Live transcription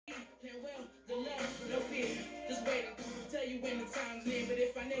you when the time's near, but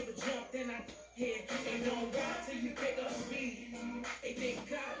if I never jump, then I hit. Ain't no ride till you pick up speed. They think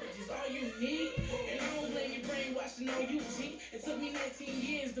college is all you need, and I don't blame you brainwashing on UT. It took me 19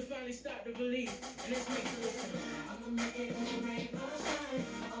 years to finally start to believe, and it's me. Listen, I'ma make it on rain or shine.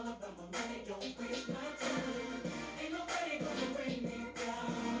 All about my money, don't waste my time. Ain't nobody gonna bring me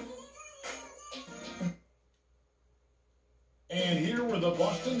down. And here were the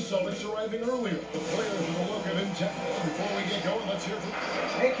Boston Celtics arriving earlier. The players with a look of intent. Before we get going, let's hear from...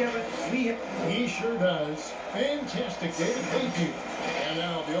 Hey, Kevin. He sure does. Fantastic, David. Thank you. And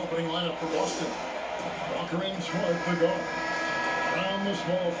now the opening lineup for Boston. Walker in Smart, the guard. Around the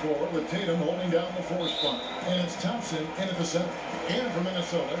small floor with Tatum holding down the 4 spot. And it's Thompson in at the center. And from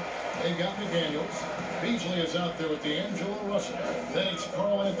Minnesota, they've got McDaniels. Beasley is out there with D'Angelo Russell. Then it's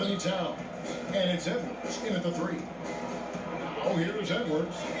Karl Anthony Towns. And it's Edwards in at the 3. Oh, here's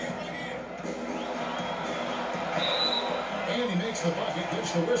Edwards. And he makes the bucket,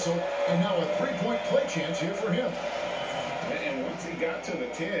 gets the whistle, and now a 3-point play chance here for him. And once he got to the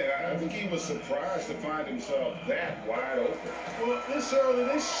 10, I think he was surprised to find himself that wide open. Well, this early,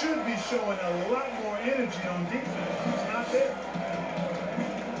 they should be showing a lot more energy on defense. It's not there.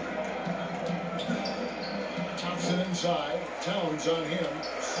 Thompson inside, Towns on him.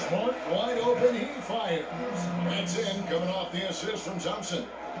 Smart, wide open, he fires. That's in, coming off the assist from Thompson.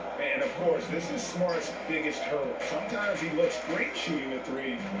 And of course, this is Smart's biggest hurdle. Sometimes he looks great shooting the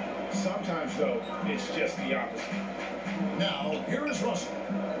 3. Sometimes, though, it's just the opposite. Now, here is Russell.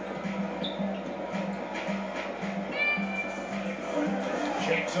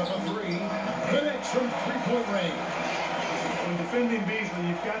 Checks up a 3. Connects from 3-point range. When defending Beasley,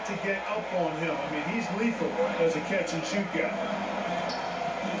 you've got to get up on him. I mean, he's lethal as a catch-and-shoot guy.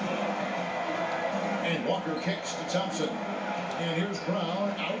 And Walker kicks to Thompson. And here's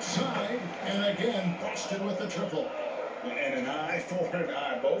Brown outside. And again, Boston with the triple. And an eye for an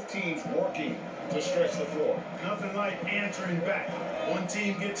eye. Both teams working to stretch the floor. Nothing like answering back. One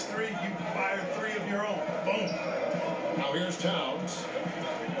team gets 3, you fire 3 of your own. Boom. Now here's Towns.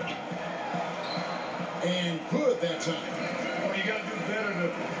 And good that time. Well, you got to do better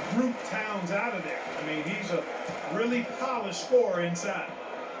to group Towns out of there. I mean, he's a really polished scorer inside.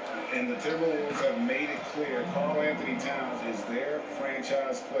 And the Timberwolves have made it clear Karl Anthony Towns is their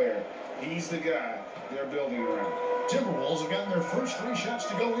franchise player. He's the guy they're building around. Timberwolves have gotten their first 3 shots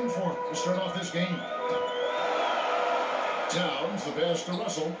to go in for him to start off this game. Towns, the pass to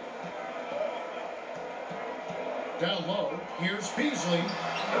Russell. Down low, here's Beasley.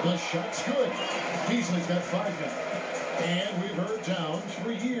 The shot's good. Beasley's got 5 now. And we've heard Towns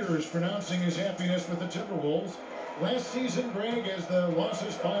for years pronouncing his happiness with the Timberwolves. Last season, Greg, as the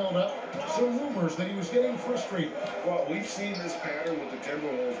losses piled up, some rumors that he was getting frustrated. Well, we've seen this pattern with the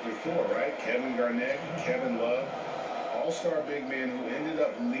Timberwolves before, right? Kevin Garnett, Kevin Love, all-star big men who ended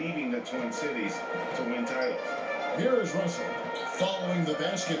up leaving the Twin Cities to win titles. Here is Russell, following the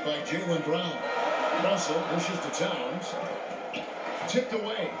basket by Jaylen Brown. Russell dishes to Towns. Tipped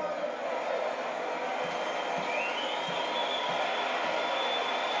away.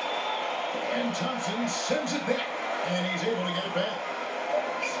 And Thompson sends it back. And he's able to get it back.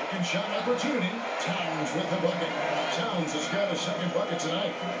 Second shot opportunity. Towns with the bucket. Towns has got a second bucket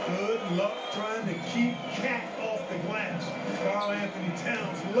tonight. Good luck trying to keep Cat off the glass. Karl Anthony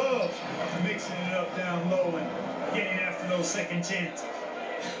Towns loves mixing it up down low and getting after those second chances.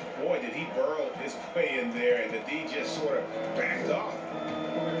 Boy, did he burrow his way in there, and the D just sort of backed off.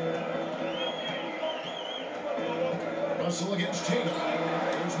 Russell against Tatum.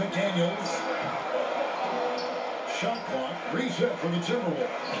 Here's McDaniels. Shot clock reset for the Timberwolves.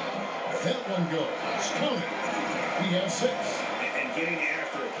 That one goes. Counting. He has 6. And getting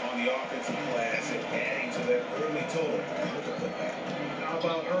after it on the offensive glass and adding to that early total. Look at that. How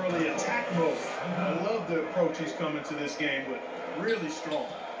about early attack mode? I love the approach he's coming to this game with. Really strong.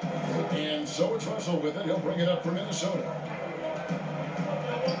 And so it's Russell with it. He'll bring it up for Minnesota.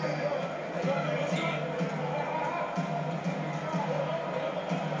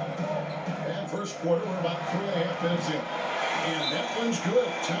 And first quarter, we're about 3.5 minutes in. And that one's good.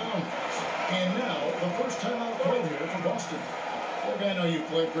 Towns. And now, the first time out call here for Boston. Look, I know you've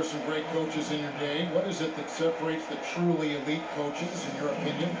played for some great coaches in your day. What is it that separates the truly elite coaches, in your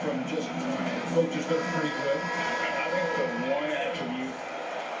opinion, from just coaches that are pretty good? I think the one attribute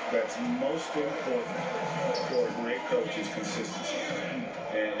that's most important for a great coach is consistency.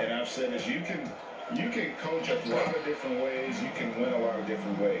 And I've said this, you can coach a lot of different ways, you can win a lot of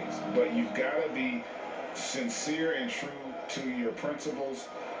different ways, but you've got to be sincere and true to your principles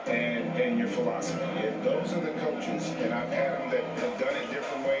and your philosophy. And those are the coaches, and I've had them that have done it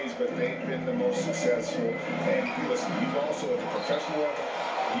different ways, but they've been been the most successful. And listen, you've also, at the professional level,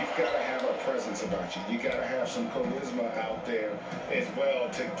 you've got to have a presence about you. You got to have some charisma out there as well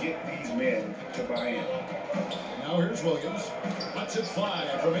to get these men to buy in. Now here's Williams. That's it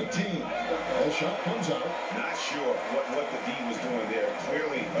 5 from 18. The shot comes out. Not sure what the D was doing there.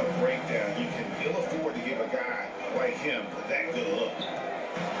 Clearly a breakdown. You can ill afford to give a guy like him that good look.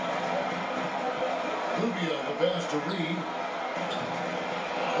 Rubio the pass to Reed.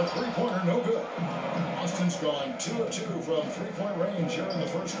 A three-pointer, no good. Austin's gone 2 of 2 from three-point range here in the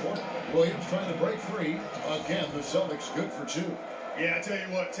first quarter. Williams trying to break free. Again, the Celtics good for 2. Yeah, I tell you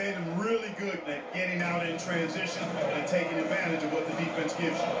what, Tatum really good at getting out in transition and taking advantage of what the defense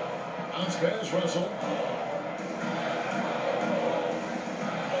gives you. Bounce pass, Russell.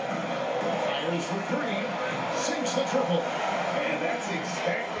 Fires for 3. Sinks the triple. And that's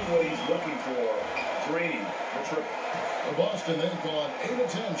exactly what he's looking for. Draining the triple. For Boston, they've gone 8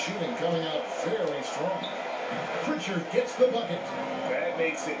 of 10 shooting, coming out very strong. Pritchard gets the bucket. That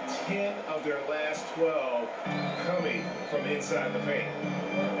makes it 10 of their last 12 coming from inside the paint.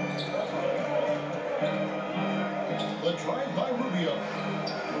 The drive by Rubio.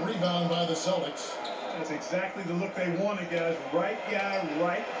 The rebound by the Celtics. That's exactly the look they wanted, guys. Right guy,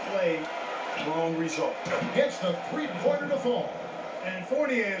 right play, wrong result. Gets the three-pointer to fall. And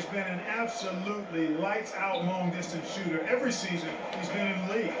Fournier has been an absolutely lights-out long-distance shooter every season he's been in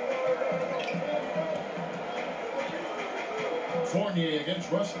the league. Fournier against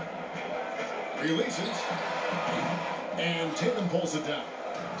Russell. Releases. And Tatum pulls it down.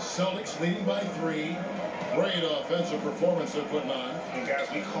 Celtics leading by 3. Great offensive performance they're putting on. And guys,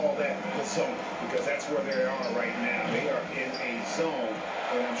 we call that the zone because that's where they are right now. They are in a zone,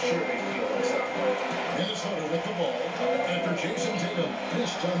 and I'm sure they feel unstoppable. Minnesota with the ball after Jason Tatum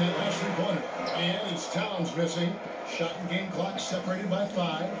missed on that last three-pointer. And it's Towns missing. Shot and game clock separated by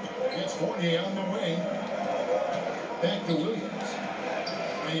 5. Gets Fournier on the wing. Back to Williams.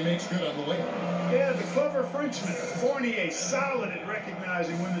 And he makes good on the wing. Yeah, the clever Frenchman. Fournier solid at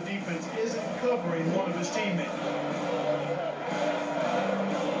recognizing when the defense isn't covering one of his teammates.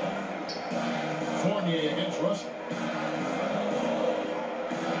 Fournier against Russell.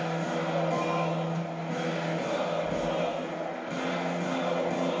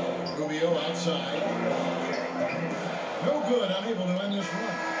 Rubio outside. No good, unable to end this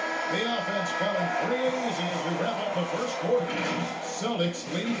run. The offense coming free and easy as we wrap up the first quarter. Celtics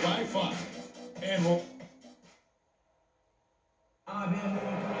lead by 5. And we'll... And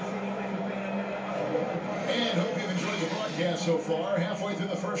hope you've enjoyed the broadcast so far. Halfway through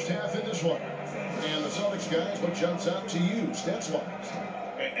the first half in this one. And the Celtics guys, what jumps out to you, stats-wise?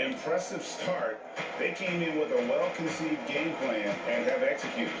 An impressive start. They came in with a well-conceived game plan and have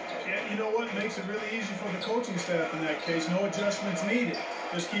executed. Yeah, you know what makes it really easy for the coaching staff in that case? No adjustments needed.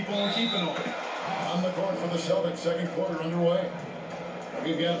 Just keep on keeping on. On the court for the Celtics, second quarter underway.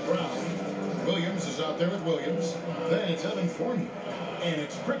 We've got Brown. Williams is out there with Williams. Then it's Evan Fournier. And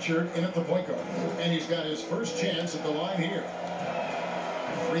it's Pritchard in at the point guard. And he's got his first chance at the line here.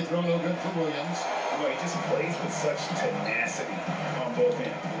 Free throw no good for Williams. Well, he just plays with such tenacity on both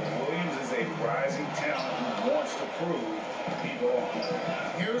ends. Williams is a rising talent who wants to prove he belongs.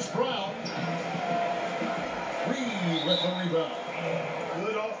 Here's Brown. Reed with the rebound.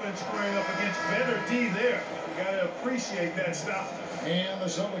 Good offense squaring up against better D there. You got to appreciate that stop. And the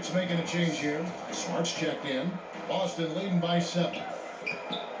Celtics making a change here. Smart's checked in. Boston leading by 7.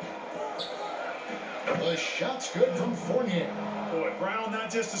 The shot's good from Fournier. Boy, Brown not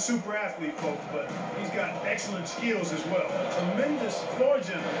just a super athlete, folks, but he's got excellent skills as well. Tremendous floor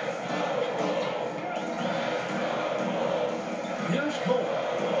general. Here's Cole.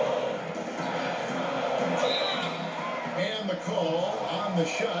 And the call on the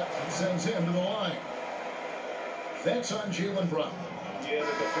shot sends him to the line. That's on Jaylen Brown. Yeah,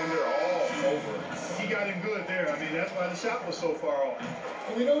 the defender all over. He got him good there. I mean, that's why the shot was so far off.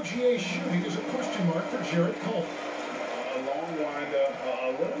 And we know GA's shooting is a question mark for Jarrett Cole. A long windup,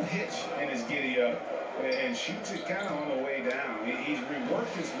 a little hitch in his giddy up, and shoots it kind of on the way down. He's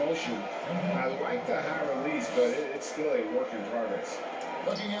reworked his motion. I like the high release, but it's still a work in progress.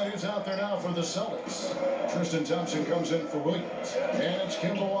 Looking at who's out there now for the Celtics. Tristan Thompson comes in for Williams. And it's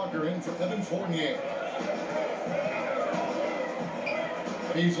Kemba Walker in for Evan Fournier.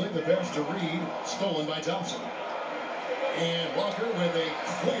 Beasley, the pass to Reed, stolen by Thompson. And Walker with a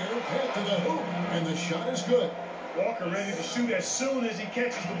clear path to the hoop, and the shot is good. Walker ready to shoot as soon as he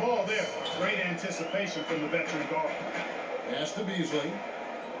catches the ball there. Great anticipation from the veteran guard. Pass to Beasley.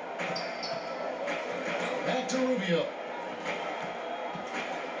 Back to Rubio.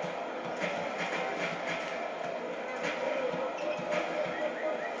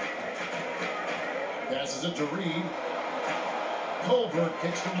 Passes it to Reed. Culver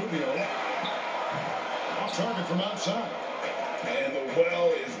kicks to Rubio. Off target from outside. And the well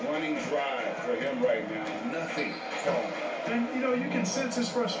is running dry for him right now. Nothing falling. And, you know, you can sense his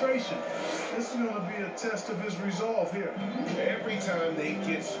frustration. This is going to be a test of his resolve here. Every time they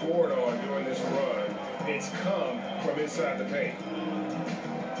get scored on during this run, it's come from inside the paint.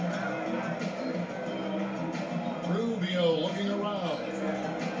 Rubio looking around.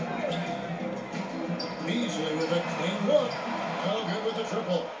 Beasley with a clean look. No good with the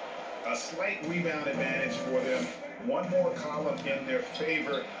triple. A slight rebound advantage for them. One more column in their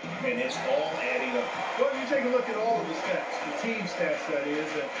favor, and it's all adding up. Well, you take a look at all of the stats, the team stats, that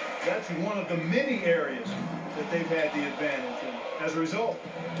is, and that's one of the many areas that they've had the advantage. And as a result,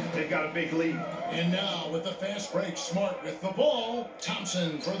 they've got a big lead. And now with the fast break, Smart with the ball.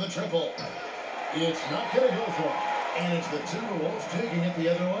 Thompson for the triple. It's not going to go for him. And it's the Timberwolves taking it the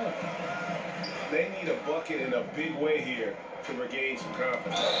other way. They need a bucket in a big way here to regain some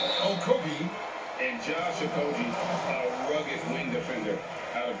confidence. Okogie. And Josh Okogie, a rugged wing defender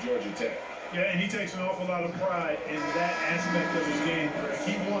out of Georgia Tech. Yeah, and he takes an awful lot of pride in that aspect of his game, Greg.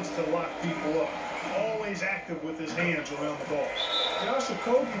 He wants to lock people up. Always active with his hands around the ball. Josh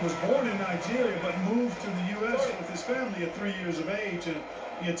Okogie was born in Nigeria but moved to the U.S. with his family at 3 years of age, and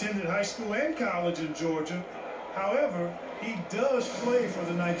he attended high school and college in Georgia. However, he does play for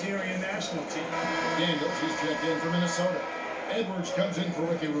the Nigerian national team. Daniels, he's checked in for Minnesota. Edwards comes in for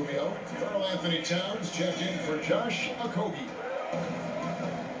Ricky Rubio. Karl Anthony Towns checked in for Josh Okogie.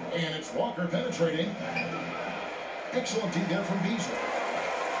 And it's Walker penetrating. Excellent team there from Beasley.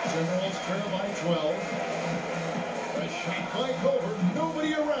 Timberwolves trail by 12. A shot by Culver.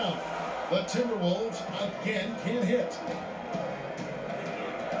 Nobody around. The Timberwolves again can't hit.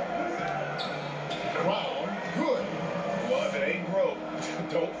 Brown, good. Well, if it ain't broke,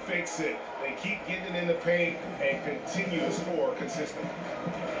 don't fix it. They keep getting it in the paint and continue to score consistently.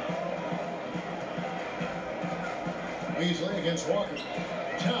 Beasley against Walker.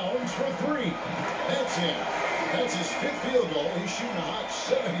 Towns for three. That's in. That's his fifth field goal. He's shooting a hot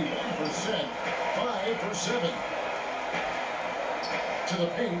 71%. 5 for 7. To the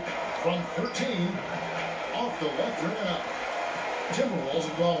paint from 13. Off the left rim and out. Timberwolves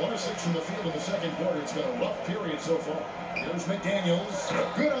have gone 1 of 6 from the field in the second quarter. It's been a rough period so far. Here's McDaniels.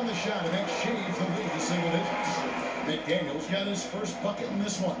 Good on the shot, and that shaves the lead to single digits. McDaniels got his first bucket in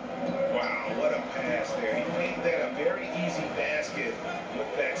this one. Wow, what a pass there. He made that a very easy basket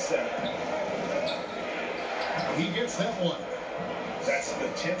with that setup. He gets that one. That's the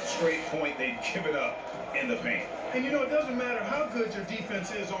 10th straight point they've given up in the paint. And you know, it doesn't matter how good your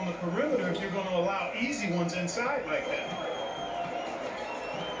defense is on the perimeter if you're going to allow easy ones inside like that.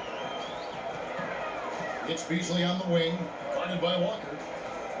 It's Beasley on the wing, guarded by Walker.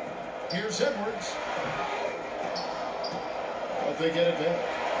 Here's Edwards. But they get it back.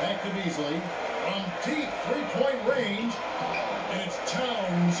 Back to Beasley. From deep three-point range. And it's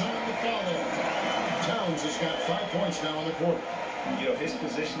Towns on the follow. Towns has got 5 points now in the quarter. You know, his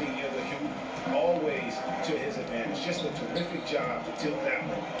positioning near the hoop, always to his advantage. Just a terrific job to tilt that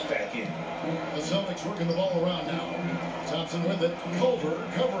one back in. The Celtics working the ball around now. Thompson with it. Culver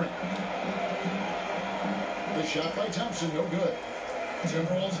covering. The shot by Thompson, no good.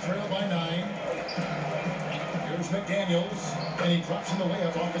 Timberwolves trail by 9. Here's McDaniels, and he drops in the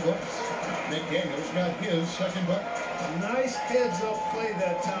layup off the glass. McDaniels got his second bucket. Nice heads-up play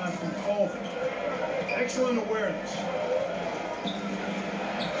that time from Culver. Excellent awareness.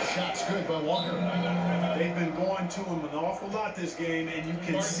 Shot's good by Walker. They've been going to him an awful lot this game, and you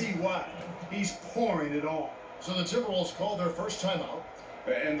can see why. He's pouring it on. So the Timberwolves called their first timeout.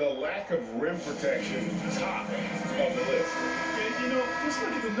 And the lack of rim protection, top of the list. And, you know, just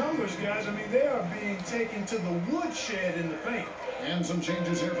look at the numbers, guys. I mean, they are being taken to the woodshed in the paint. And some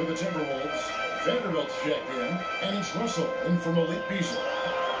changes here for the Timberwolves. Vanderbilt's checked in, and it's Russell in for Malik Beasley.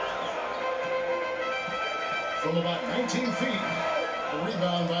 From about 19 feet, a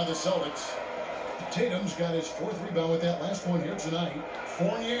rebound by the Celtics. Tatum's got his 4th rebound with that last one here tonight.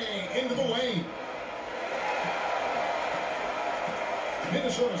 Fournier into the lane.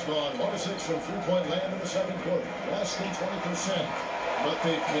 Minnesota's gone 1 of 6 from three-point land in the second quarter. Less than 20%. But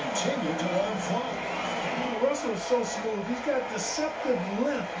they've continued to let him fly. Well, Russell is so smooth. He's got deceptive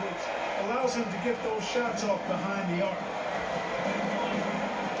length, which allows him to get those shots off behind the arc.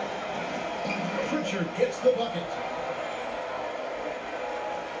 Pritchard gets the bucket.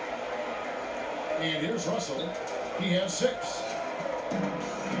 And here's Russell. He has 6.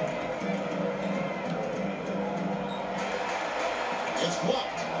 It's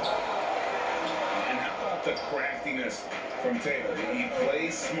blocked. And how about love the craftiness from Tatum. He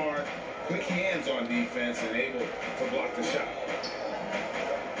plays smart, quick hands on defense, and able to block the shot.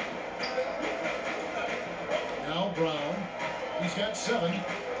 Now Brown. He's got 7.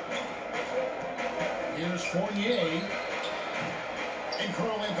 Here's Fournier. And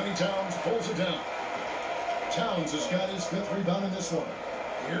Karl Anthony Towns pulls it down. Towns has got his 5th rebound in this one.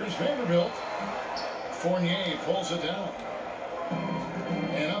 Here's Vanderbilt. Fournier pulls it down.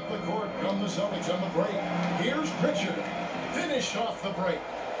 And up the court come the Celtics on the break. Here's Pritchard. Finished off the break.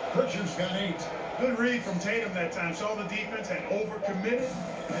 Pritchard's got 8. Good read from Tatum that time. Saw the defense had overcommitted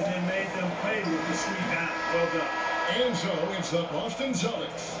and then made them pay with the sweet down. Well done. And so it's the Boston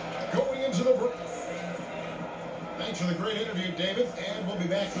Celtics going into the break. Thanks for the great interview, David. And we'll be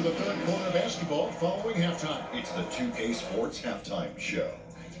back for the 3rd quarter of basketball following halftime. It's the 2K Sports Halftime Show.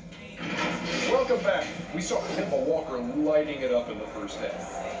 Welcome back. We saw Kemba Walker lighting it up in the first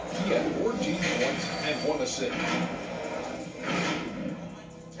half. He had 14 points and 1 assist.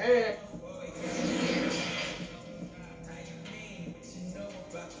 And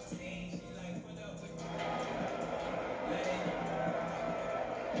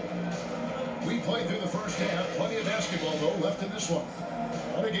we played through the first half. Plenty of basketball, though, left in this one.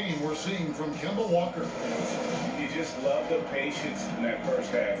 What a game we're seeing from Kemba Walker. You just love the patience in that first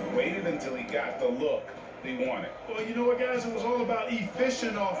half. Waited until he got the look he wanted. Well, you know what, guys? It was all about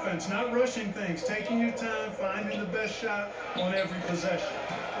efficient offense, not rushing things, taking your time, finding the best shot on every possession.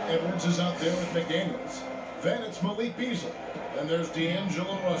 Edwards is out there with McDaniels. Then it's Malik Beasley. Then there's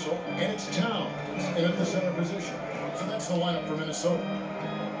D'Angelo Russell. And it's Towns in at the center position. So that's the lineup for Minnesota.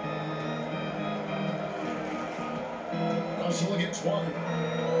 Russell against Walker.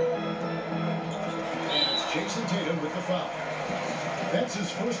 And it's Jason Tatum with the foul. That's his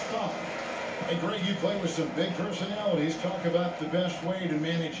first foul. And Greg, you play with some big personalities. Talk about the best way to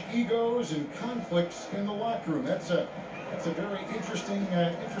manage egos and conflicts in the locker room. That's a very interesting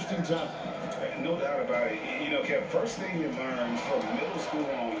topic. No doubt about it. You know, Kev, first thing you learn from middle school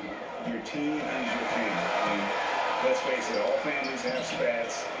on, your team is your family. And let's face it, all families have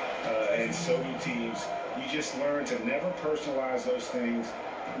spats, and so do teams. You just learn to never personalize those things.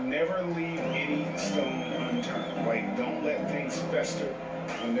 Never leave any stone unturned. Like, don't let things fester.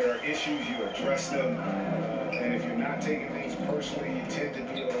 When there are issues, you address them. And if you're not taking things personally, you tend to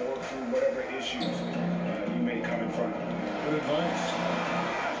be able to work through whatever issues you may come in front of. Good advice.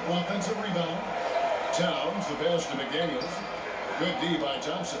 Offensive rebound. Towns, the pass to McDaniels. Good D by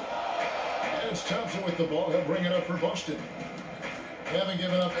Thompson. And it's Thompson with the ball. He'll bring it up for Boston. Haven't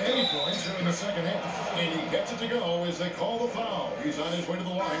given up any points during the second half. And he gets it to go as they call the foul. He's on his way to the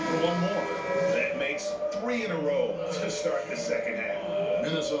line for one more. That makes 3 in a row to start the second half.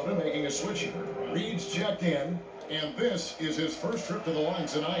 Minnesota making a switch here. Reed's checked in. And this is his first trip to the line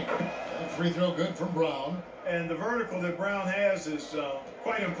tonight. That free throw good from Brown. And the vertical that Brown has is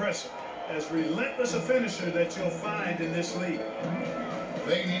quite impressive. As relentless a finisher that you'll find in this league.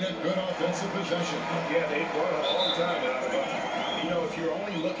 They need a good offensive possession. Yeah, they brought a long time out of him. You know, if you're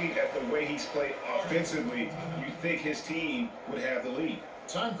only looking at the way he's played offensively, you think his team would have the lead.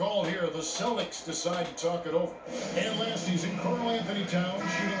 Time called here. The Celtics decide to talk it over. And last season, Karl Anthony Towns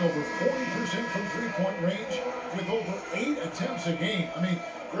shooting over 40% from three-point range with over 8 attempts a game. I mean,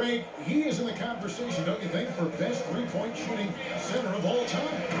 Greg, he is in the conversation, don't you think, for best three-point shooting center of all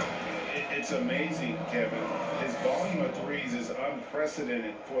time? It's amazing, Kevin. His volume of threes is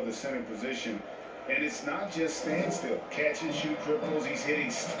unprecedented for the center position. And it's not just standstill. Catch and shoot triples. He's hitting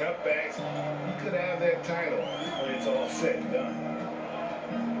step backs. He could have that title when it's all said and done.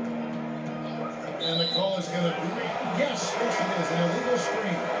 And the call is going to be, yes, it is, an illegal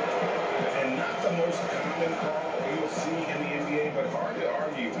screen. And not the most common call you'll see in the NBA, but hard to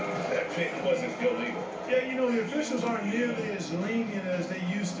argue that pick wasn't illegal. Yeah, you know, the officials aren't nearly as lenient as they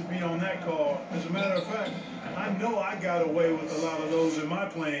used to be on that call. As a matter of fact, I know I got away with a lot of those in my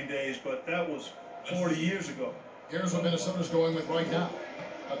playing days, but that was 40 years ago. Here's what Minnesota's going with right now.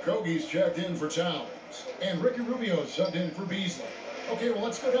 Okogie's checked in for Towns. And Ricky Rubio's subbed in for Beasley. Okay, well,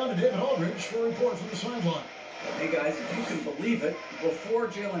 let's go down to David Aldridge for a report from the sideline. Hey, guys, if you can believe it, before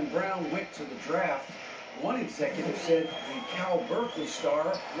Jaylen Brown went to the draft, one executive said the Cal Berkeley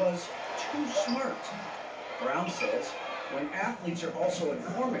star was too smart. Brown says, when athletes are also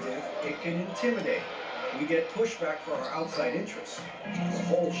informative, it can intimidate. We get pushback for our outside interests. The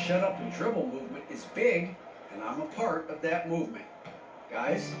whole shut up and dribble movement is big, and I'm a part of that movement.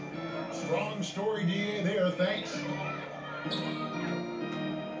 Guys? Strong story, DA, there, thanks.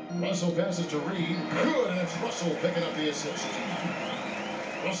 Russell passes to Reed. Good, and it's Russell picking up the assist.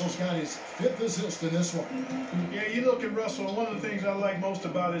 Russell's got his 5th assist in this one. Yeah, you look at Russell, and one of the things I like most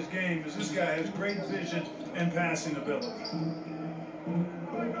about his game is this guy has great vision and passing ability.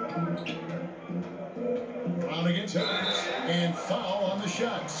 Brown against Edwards, and foul on the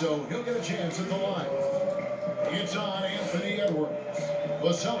shot, so he'll get a chance at the line. It's on Anthony Edwards. The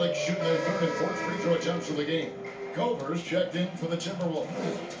Celtics shooting their 3rd and 4th free throw attempts of the game. Culver's checked in for the Timberwolves.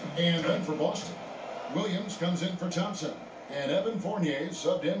 And then for Boston, Williams comes in for Thompson. And Evan Fournier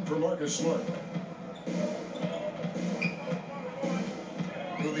subbed in for Marcus Smart.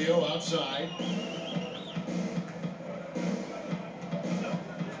 Rubio outside.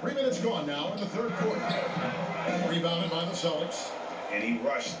 3 minutes gone now in the 3rd quarter. Rebounded by the Celtics. And he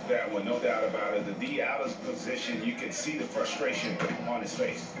rushed that one, no doubt about it. The D out of position, you can see the frustration on his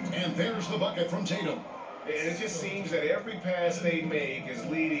face. And there's the bucket from Tatum. And it just seems that every pass they make is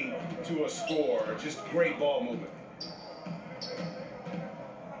leading to a score. Just great ball movement.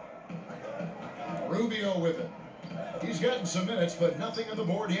 Rubio with it. He's gotten some minutes, but nothing on the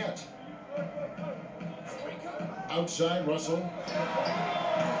board yet. Outside, Russell.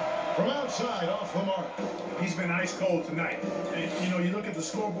 From outside, off the mark. He's been ice cold tonight. And, you know, you look at the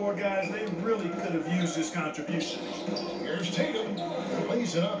scoreboard, guys, they really could have used his contribution. Here's Tatum.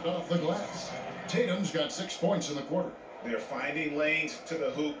 Lays it up off the glass. Tatum's got 6 points in the quarter. They're finding lanes to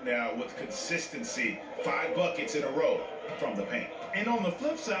the hoop now with consistency. 5 buckets in a row from the paint. And on the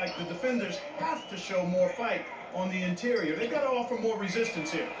flip side, the defenders have to show more fight on the interior. They've got to offer more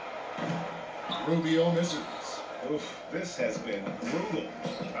resistance here. Rubio misses. Oof, this has been brutal.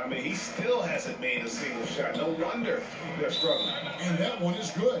 I mean, he still hasn't made a single shot. No wonder they're struggling. And that one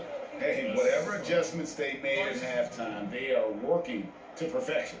is good. Hey, whatever adjustments they made at halftime, they are working to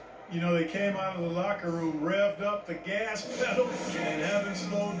perfection. You know, they came out of the locker room, revved up the gas pedal, and haven't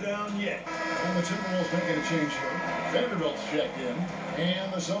slowed down yet. And the Timberwolves making a change here. Vanderbilt's checked in.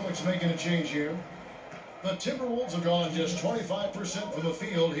 And the Celtics making a change here. The Timberwolves have gone just 25% from the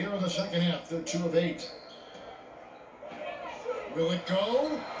field here in the second half. They're 2 of 8. Will it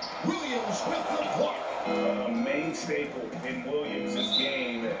go? Williams with the block. A main staple in Williams'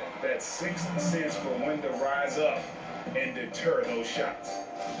 game, that sixth sense for when to rise up and deter those shots.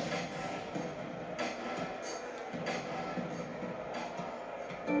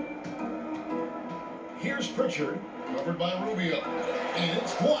 Here's Pritchard, covered by Rubio. And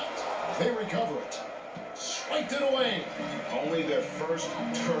it's blocked. They recover it. Swiped it away. Only their first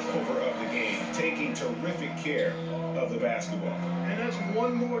turnover of the game, taking terrific care of the basketball. And that's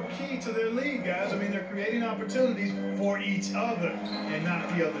one more key to their lead, guys. I mean, they're creating opportunities for each other and not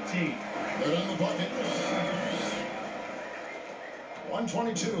the other team. Good on the bucket.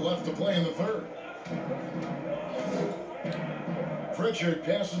 1:22 left to play in the 3rd. Pritchard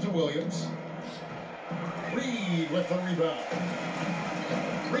passes to Williams. Reed with the rebound.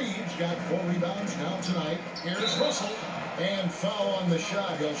 Reed's got 4 rebounds now tonight. Here's Russell. And foul on the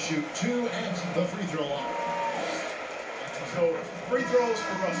shot. He'll shoot 2 at the free throw line. So, free throws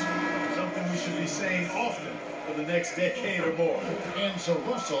for Russell. Something we should be saying often for the next decade or more. And so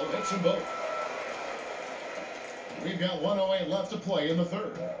Russell hits them both. We've got 1:08 left to play in the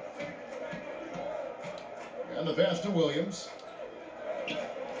 3rd. And the pass to Williams.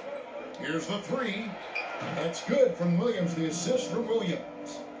 Here's the 3. That's good from Williams. The assist from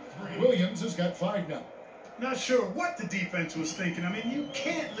Williams. Williams has got 5 now. Not sure what the defense was thinking. I mean, you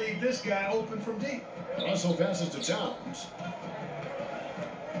can't leave this guy open from deep. Russell passes to Towns.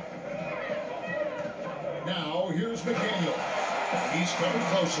 Now, here's McDaniel. He's covered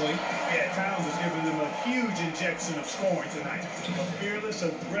closely. Yeah, Towns has given them a huge injection of scoring tonight. A fearless,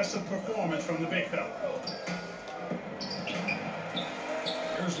 aggressive performance from the big fella.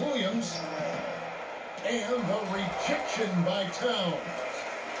 Here's Williams. And the rejection by Towns.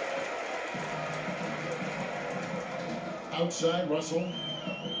 Outside, Russell.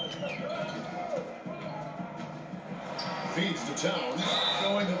 Feeds to Towns.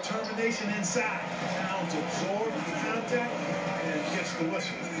 Showing determination inside. Towns absorbs the contact and gets the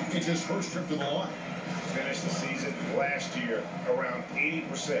whistle. It's his first trip to the line. Finished the season last year around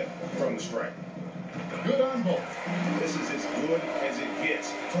 80% from the stripe. Good on both. This is as good as it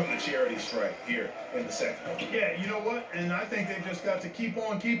gets from the charity stripe here in the second. Yeah, you know what? And I think they've just got to keep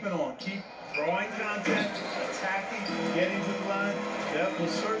on keeping on. Keep drawing contact, attacking, getting to the line. That will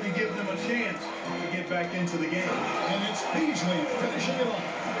certainly give them a chance to get back into the game. And it's Beasley finishing it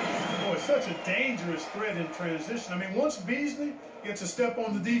off. Boy, such a dangerous threat in transition. I mean, once Beasley gets a step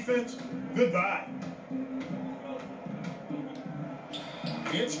on the defense, goodbye.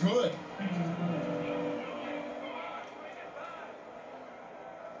 It's good.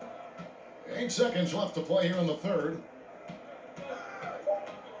 Eight seconds left to play here in the 3rd.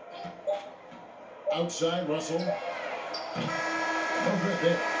 Outside, Russell. No good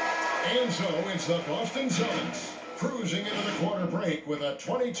there. And so it's the Boston Celtics cruising into the quarter break with a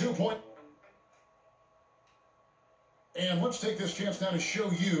 22-point. And let's take this chance now to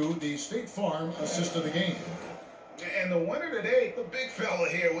show you the State Farm assist of the game. And the winner today, the big fella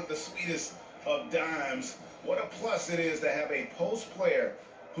here with the sweetest of dimes. What a plus it is to have a post player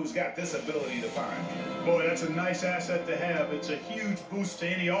who's got this ability to find. Boy, that's a nice asset to have. It's a huge boost to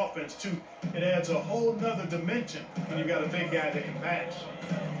any offense, too. It adds a whole nother dimension when you've got a big guy that can pass.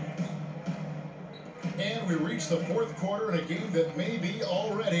 And we reach the fourth quarter in a game that may be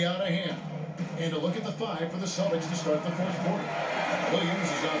already out of hand. And a look at the five for the Celtics to start the fourth quarter.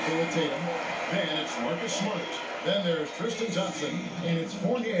 Williams is out there with Tatum. Then it's Marcus Smart. Then there's Tristan Thompson. And it's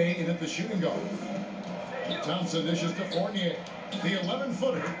Fournier in at the shooting guard. Thompson dishes to Fournier. The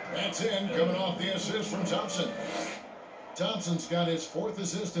 11-footer, that's in, coming off the assist from Thompson. Thompson's got his fourth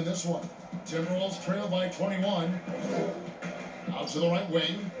assist in this one. Timberwolves trail by 21. Out to the right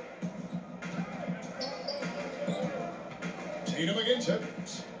wing. Tatum against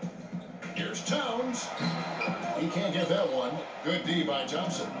Edwards. Here's Towns. He can't get that one. Good D by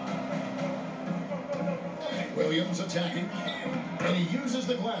Thompson. Williams attacking. And he uses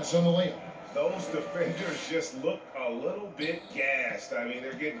the glass on the layup. Those defenders just look a little bit gassed. I mean,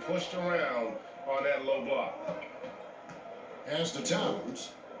 they're getting pushed around on that low block. Pass to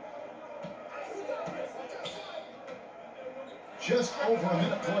Towns. Just over a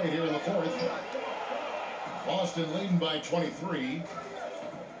minute played here in the fourth. Boston leading by 23.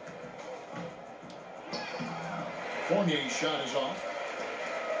 Fournier's shot is off.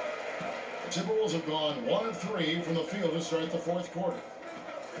 The Timberwolves have gone 1 of 3 from the field to start the fourth quarter.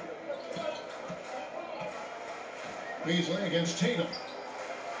 Beasley against Tatum.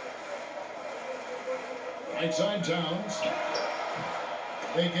 Right side Towns.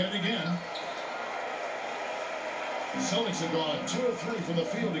 They get it again. The Celtics have gone 2 of 3 from the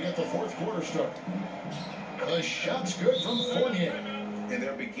field to get the fourth quarter started. The shot's good from Fournier. And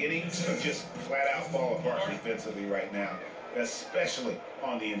they're beginning to just flat out fall apart defensively right now, especially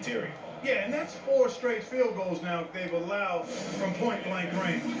on the interior. Yeah, and that's 4 straight field goals now they've allowed from point-blank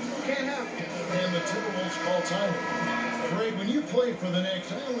range. Can't have it. And the Timberwolves call time. Greg, when you played for the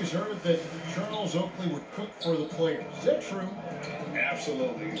Knicks, I always heard that Charles Oakley would cook for the players. Is that true?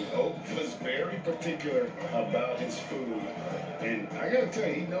 Absolutely. Oak was very particular about his food. And I got to tell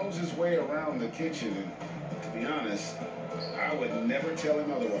you, he knows his way around the kitchen. And to be honest, I would never tell him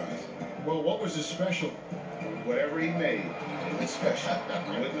otherwise. Well, what was his special? Whatever he made, it was special.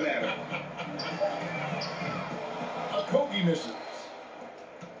 It wouldn't matter. Kobe misses.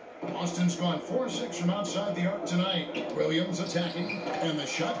 Boston's gone 4-6 from outside the arc tonight. Williams attacking, and the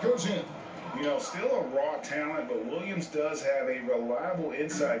shot goes in. You know, still a raw talent, but Williams does have a reliable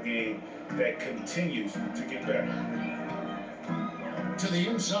inside game that continues to get better. To the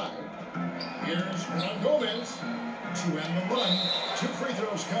inside. Here's Ron Gomez to end the run. 2 free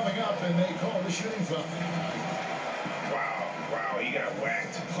throws coming up, and they call the shooting foul. Wow, he got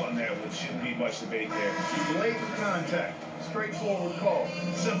whacked on that one. Shouldn't be much debate there. Blatant contact. Straightforward call.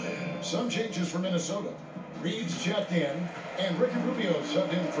 Simple. Some changes for Minnesota. Reed's checked in, and Ricky Rubio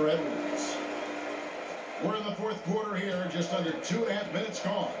subbed in for Edwards. We're in the fourth quarter here, just under 2.5 minutes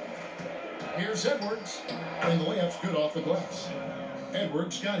gone. Here's Edwards, and the layup's good off the glass.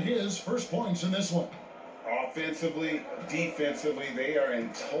 Edwards got his first points in this one. Offensively, defensively, they are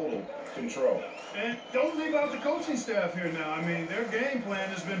in total control. And don't leave out the coaching staff here now. I mean, their game plan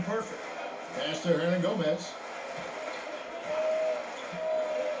has been perfect. Pass to Hernan Gomez.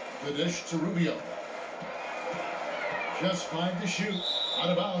 The dish to Rubio. Just 5 to shoot. Out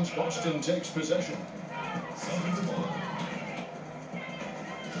of bounds, Boston takes possession.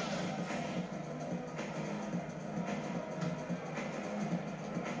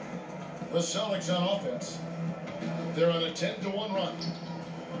 The Celtics on offense. They're on a 10-1 run.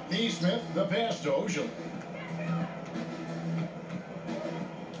 Neesmith, the pass to Ojale.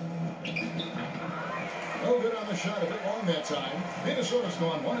 No good on the shot, a bit long that time. Minnesota's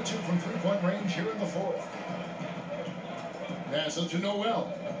gone 1 of 2 from 3-point range here in the fourth. Pass it to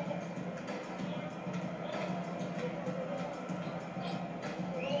Noel.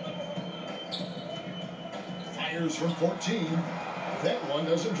 Fires from 14. That one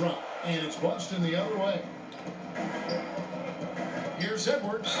doesn't drop, and it's Boston the other way. Here's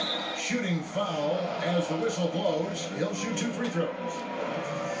Edwards, shooting foul as the whistle blows. He'll shoot 2 free throws.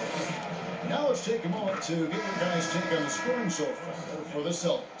 Now let's take a moment to get your guys' take on the scoring so far for the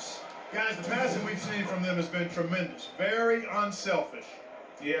Celtics. Guys, the passing we've seen from them has been tremendous. Very unselfish.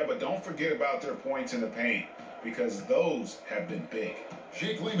 Yeah, but don't forget about their points in the paint. because those have been big.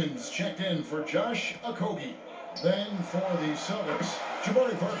 Jake Lehman's checked in for Josh Okogie. Then for the Celtics,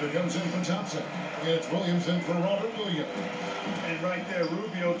 Jabari Parker comes in for Thompson. And it's Williams in for Robert Williams. And right there,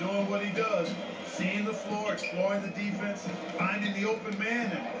 Rubio doing what he does. Seeing the floor, exploring the defense, finding the open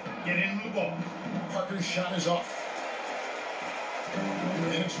man, and getting him the ball. Parker's shot is off.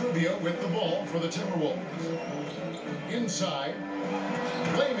 And it's Rubio with the ball for the Timberwolves. Inside,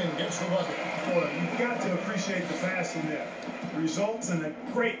 Lehman gets the bucket. Boy, you've got to appreciate the passing there. Results in a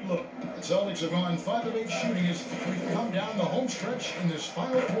great look. The Celtics have gone 5 of 8 shooting as we've come down the home stretch in this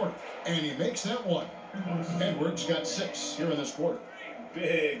final quarter. And he makes that one. Edwards got 6 here in this quarter.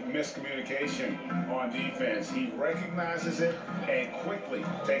 Big miscommunication on defense. He recognizes it and quickly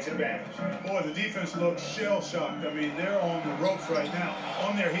takes advantage. Boy, the defense looks shell-shocked. I mean, they're on the ropes right now,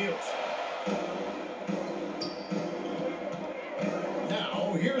 on their heels.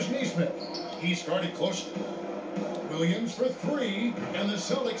 Now, here's Neesmith. He started close. Williams for 3, and the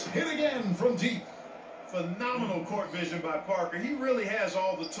Celtics hit again from deep. Phenomenal court vision by Parker. He really has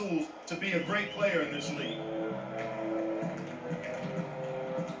all the tools to be a great player in this league.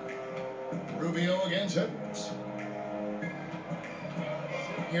 Rubio against Edwards.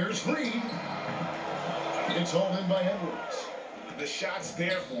 Here's Reed. It's hauled in by Edwards. The shot's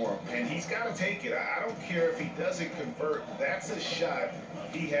there for him, and he's got to take it. I don't care if he doesn't convert. That's a shot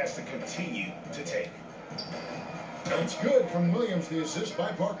he has to continue to take. That's good from Williams, the assist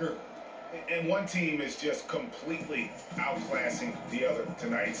by Parker. And one team is just completely outclassing the other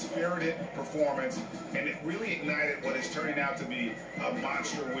tonight. Spirited performance, and it really ignited what is turning out to be a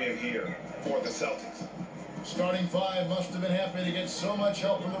monster win here for the Celtics. Starting 5 must have been happy to get so much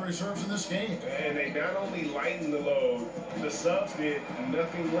help from the reserves in this game. And they not only lightened the load, the subs did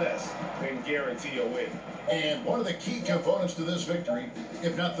nothing less than guarantee a win. And one of the key components to this victory,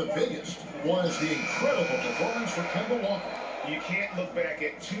 if not the biggest, was the incredible performance for Kemba Walker. You can't look back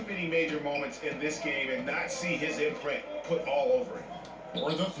at too many major moments in this game and not see his imprint put all over it.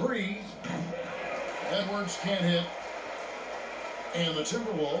 For the 3, Edwards can't hit, and the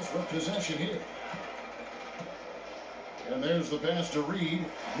Timberwolves with possession here. And there's the pass to Reed,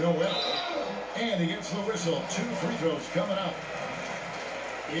 Noel, and he gets the whistle. 2 free throws coming up.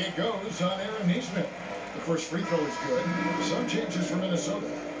 It goes on Aaron Neesmith. The first free throw is good. Some changes for Minnesota.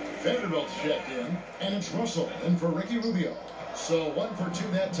 Vanderbilt's checked in, and it's Russell in for Ricky Rubio. So 1 for 2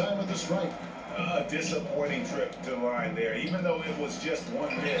 that time with the strike. A disappointing trip to the line there. Even though it was just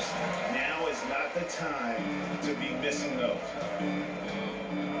 1 miss, now is not the time to be missing those.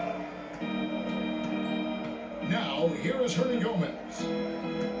 Now, here is Hernan Gomez.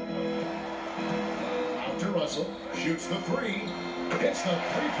 Out to Russell. Shoots the 3. It's the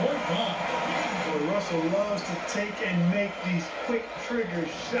 3-point bomb. Boy, Russell loves to take and make these quick trigger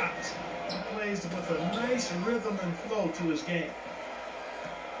shots. He plays with a nice rhythm and flow to his game.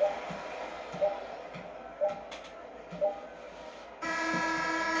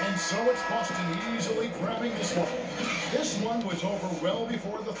 And so it's Boston easily grabbing this one. This one was over well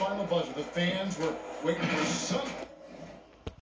before the final buzzer. The fans were waiting for something.